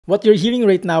What you're hearing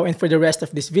right now and for the rest of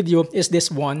this video is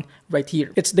this one right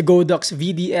here. It's the Godox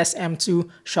VDS-M2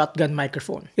 shotgun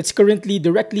microphone. It's currently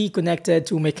directly connected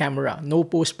to my camera, no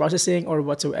post-processing or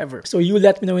whatsoever. So you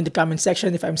let me know in the comment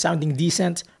section if I'm sounding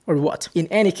decent or what. In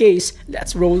any case,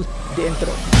 let's roll the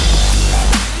intro.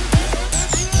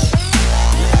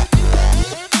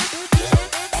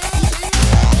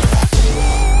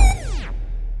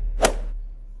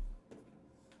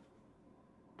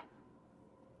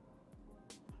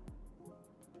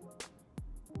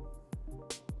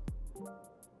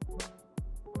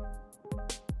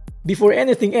 Before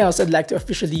anything else, I'd like to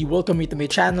officially welcome you to my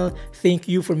channel. Thank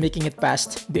you for making it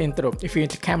past the intro. If you're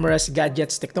into cameras,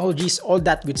 gadgets, technologies, all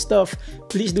that good stuff,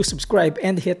 please do subscribe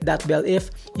and hit that bell if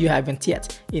you haven't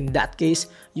yet. In that case,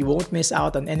 you won't miss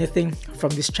out on anything from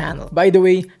this channel. By the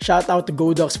way, shout out to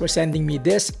Godox for sending me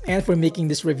this and for making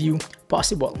this review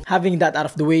possible. Having that out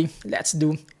of the way, let's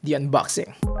do the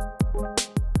unboxing.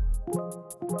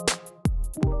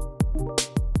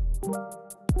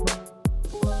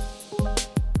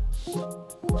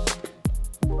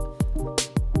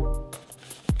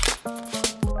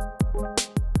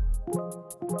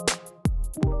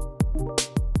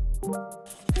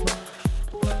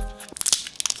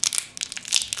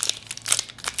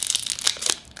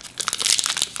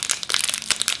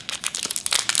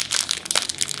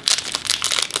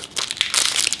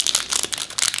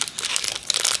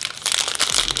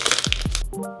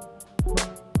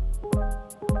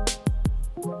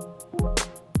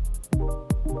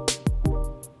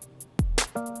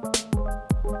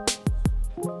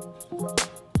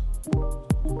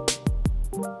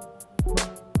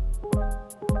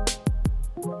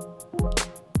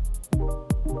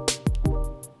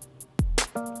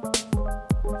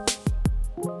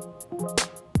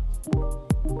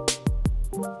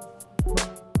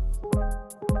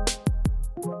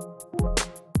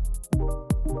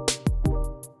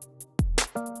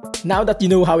 Now that you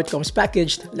know how it comes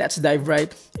packaged, let's dive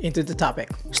right into the topic.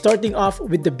 Starting off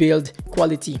with the build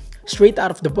quality. Straight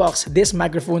out of the box, this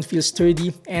microphone feels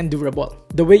sturdy and durable.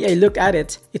 The way I look at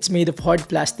it, it's made of hard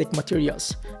plastic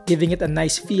materials, giving it a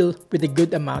nice feel with a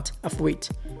good amount of weight.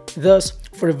 Thus,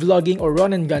 for vlogging or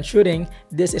run and gun shooting,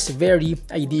 this is very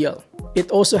ideal.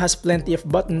 It also has plenty of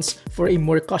buttons for a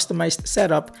more customized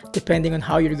setup depending on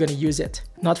how you're gonna use it.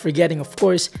 Not forgetting, of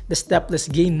course, the stepless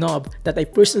gain knob that I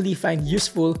personally find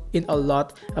useful in a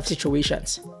lot of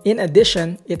situations. In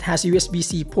addition, it has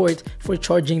USB-C port for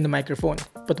charging the microphone.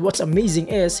 But what's amazing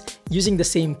is, using the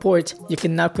same port, you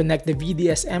can now connect the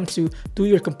VDS-M2 to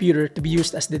your computer to be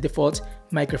used as the default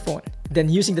microphone. Then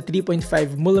using the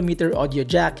 3.5mm audio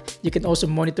jack, you can also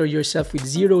monitor yourself with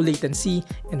zero latency,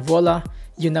 and voila,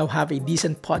 you now have a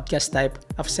decent podcast type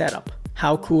of setup.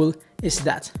 How cool is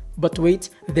that? But wait,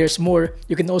 there's more.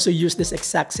 You can also use this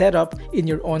exact setup in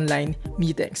your online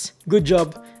meetings. Good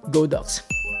job, Godox.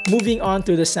 Moving on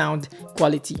to the sound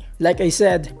quality. Like I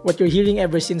said, what you're hearing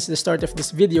ever since the start of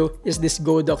this video is this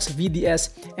Godox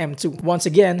VDS-M2. Once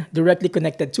again, directly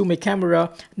connected to my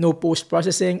camera, no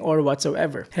post-processing or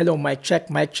whatsoever. Hello, mic check,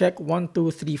 1,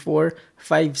 2, 3, 4,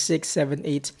 5, 6, 7,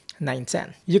 8, 9,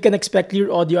 10. You can expect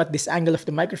clear audio at this angle of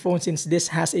the microphone since this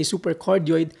has a super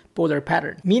cardioid polar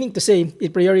pattern. Meaning to say,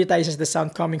 it prioritizes the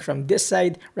sound coming from this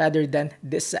side rather than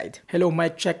this side. Hello,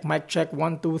 mic check,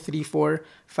 1, 2, 3, 4,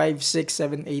 5, 6,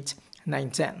 7, 8, 9,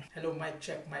 10. Hello, mic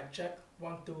check,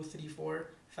 1, 2, 3, 4,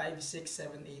 5, 6,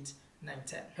 7, 8, 9,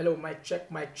 10. Hello, mic check,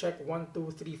 1,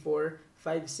 2, 3, 4,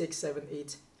 5, 6, 7,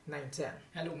 8, 9, 10.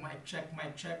 Hello, mic check,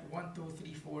 1, 2,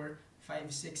 3, 4,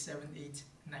 5, 6, 7, 8,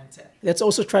 9, 10. Let's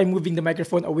also try moving the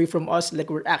microphone away from us like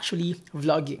we're actually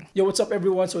vlogging. Yo, what's up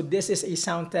everyone? So this is a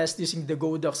sound test using the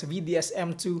Godox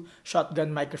VDS-M2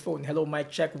 shotgun microphone. Hello, mic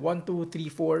check, 1, 2, 3,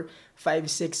 4, 5,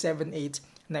 6, 7, 8,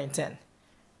 9, 10.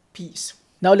 Peace.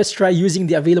 Now let's try using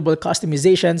the available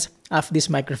customizations of this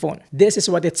microphone. This is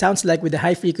what it sounds like with the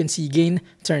high frequency gain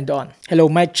turned on. Hello,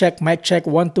 mic check,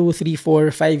 1, 2, 3,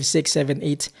 4, 5, 6, 7,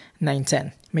 8, 9,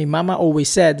 10. My mama always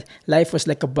said life was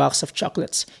like a box of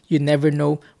chocolates. You never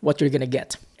know what you're gonna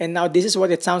get. And now this is what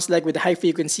it sounds like with the high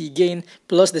frequency gain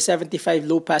plus the 75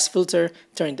 low pass filter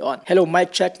turned on. Hello,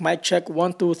 mic check,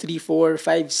 1, 2, 3, 4,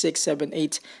 5, 6, 7,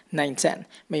 8, 9, 10.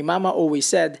 My mama always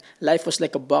said life was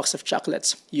like a box of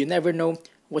chocolates. You never know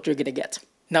what you're gonna get.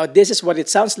 Now this is what it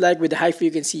sounds like with the high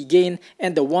frequency gain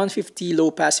and the 150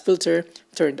 low pass filter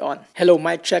turned on. Hello,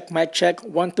 mic check,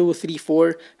 1, 2, 3,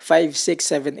 4, 5, 6,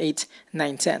 7, 8,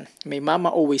 9, 10. My mama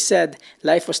always said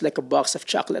life was like a box of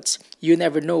chocolates. You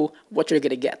never know what you're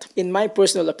gonna get. In my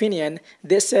personal opinion,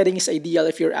 this setting is ideal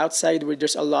if you're outside where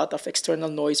there's a lot of external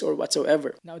noise or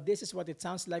whatsoever. Now this is what it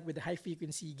sounds like with the high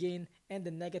frequency gain and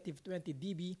the negative 20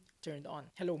 dB turned on.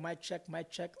 Hello, mic check, 1,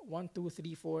 2,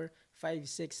 3, 4, 5,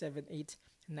 6, 7, 8,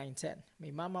 9, 10.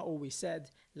 My mama always said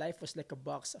life was like a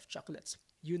box of chocolates.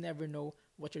 You never know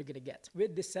what you're gonna get.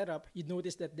 With this setup, you'd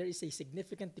notice that there is a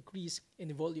significant decrease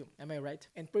in volume. Am I right?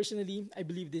 And personally, I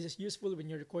believe this is useful when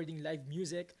you're recording live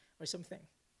music or something.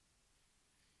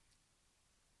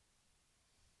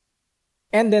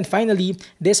 And then finally,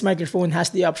 this microphone has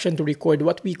the option to record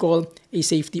what we call a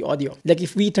safety audio. Like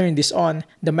if we turn this on,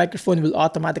 the microphone will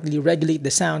automatically regulate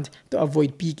the sound to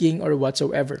avoid peaking or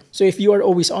whatsoever. So if you are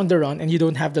always on the run and you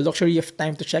don't have the luxury of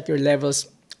time to check your levels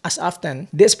as often,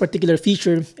 this particular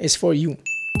feature is for you.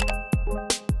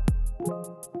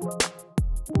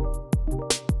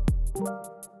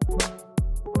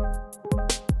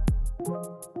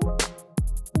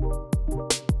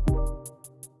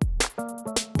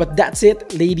 But that's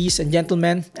it, ladies and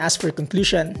gentlemen. As for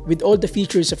conclusion, with all the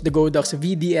features of the Godox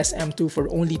VDS-M2 for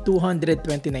only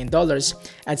 $229,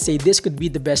 I'd say this could be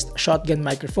the best shotgun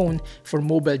microphone for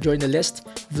mobile journalists,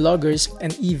 vloggers,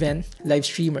 and even live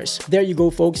streamers. There you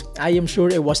go, folks. I am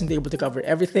sure I wasn't able to cover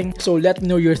everything, so let me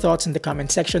know your thoughts in the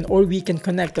comment section, or we can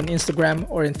connect on Instagram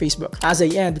or on Facebook. As I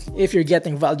end, if you're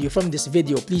getting value from this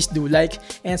video, please do like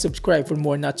and subscribe for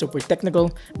more not super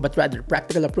technical, but rather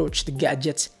practical approach to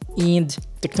gadgets and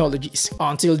technologies.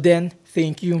 Until then,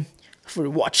 thank you for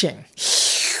watching.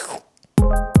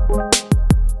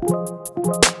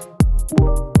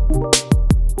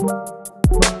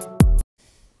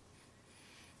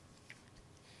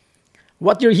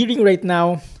 What you're hearing right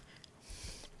now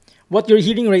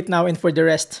and for the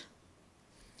rest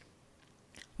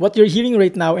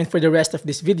of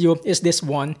this video is this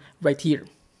one right here.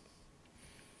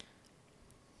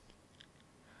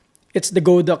 It's the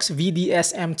Godox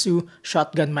VDS-M2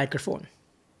 shotgun microphone.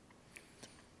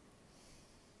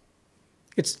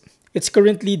 It's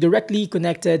currently directly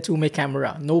connected to my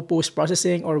camera, no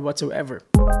post-processing or whatsoever.